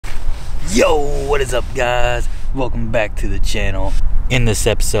Yo, what is up guys? Welcome back to the channel. In this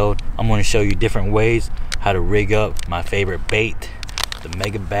episode, I'm going to show you different ways how to rig up my favorite bait, the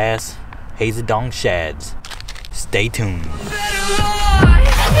mega bass Hazedong shads. Stay tuned.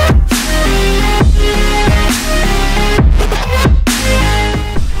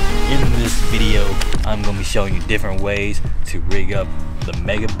 In this video, I'm going to be showing you different ways to rig up the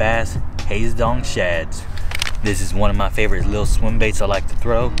mega bass Hazedong shads. This is one of my favorite little swim baits I like to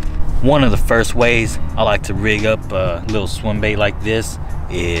throw. One of the first ways I like to rig up a little swim bait like this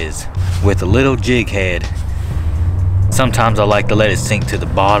is with a little jig head. Sometimes I like to let it sink to the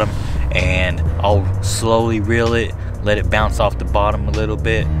bottom and I'll slowly reel it, let it bounce off the bottom a little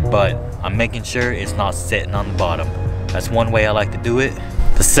bit, but I'm making sure it's not sitting on the bottom. That's one way I like to do it.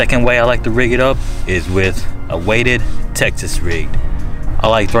 The second way I like to rig it up is with a weighted Texas rig. I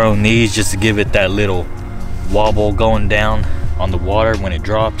like throwing these just to give it that little wobble going down on the water when it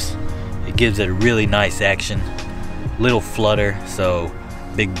drops. It gives it a really nice action, little flutter, so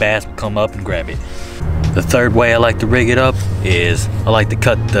big bass will come up and grab it. The third way I like to rig it up is I like to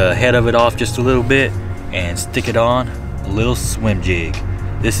cut the head of it off just a little bit and stick it on a little swim jig.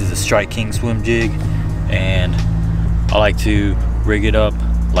 This is a Strike King swim jig, and I like to rig it up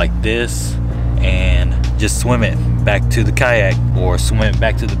like this and just swim it back to the kayak or swim it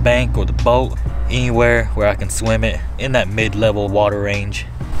back to the bank or the boat, anywhere where I can swim it in that mid-level water range.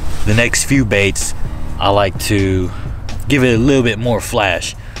 The next few baits, I like to give it a little bit more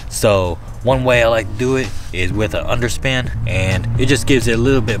flash. So one way I like to do it is with an underspin, and it just gives it a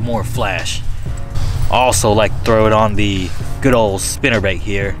little bit more flash. I also like to throw it on the good old spinnerbait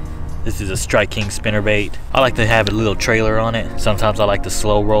here. This is a Strike King spinnerbait. I like to have a little trailer on it. Sometimes I like to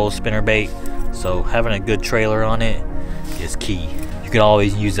slow roll spinnerbait, so having a good trailer on it is key. You can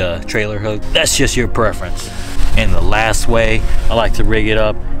always use a trailer hook. That's just your preference. And the last way I like to rig it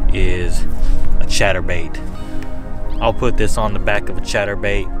up is a chatterbait. I'll put this on the back of a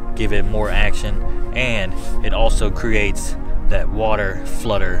chatterbait, give it more action, and it also creates that water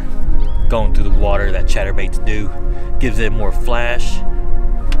flutter going through the water that chatterbaits do. Gives it more flash,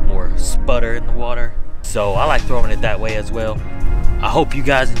 more sputter in the water. So I like throwing it that way as well. I hope you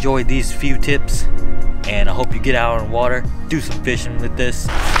guys enjoyed these few tips, and I hope you get out on the water, do some fishing with this.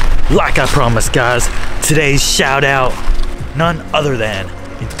 Like I promised guys, today's shout out, none other than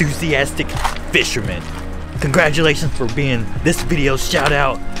Enthusiastic Fisherman. Congratulations for being this video's shout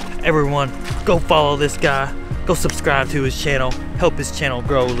out. Everyone, go follow this guy, go subscribe to his channel, help his channel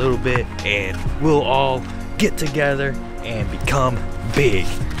grow a little bit, and we'll all get together and become big.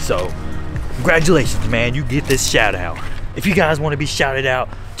 So congratulations man, you get this shout out. If you guys want to be shouted out,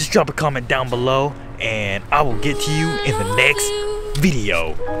 just drop a comment down below and I will get to you in the next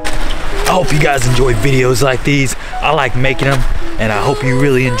video. I hope you guys enjoy videos like these. I like making them and I hope you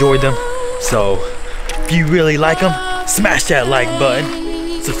really enjoyed them. So if you really like them, smash that like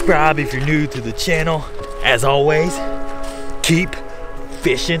button. Subscribe if you're new to the channel. As always, keep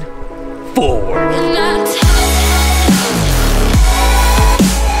fishing forward.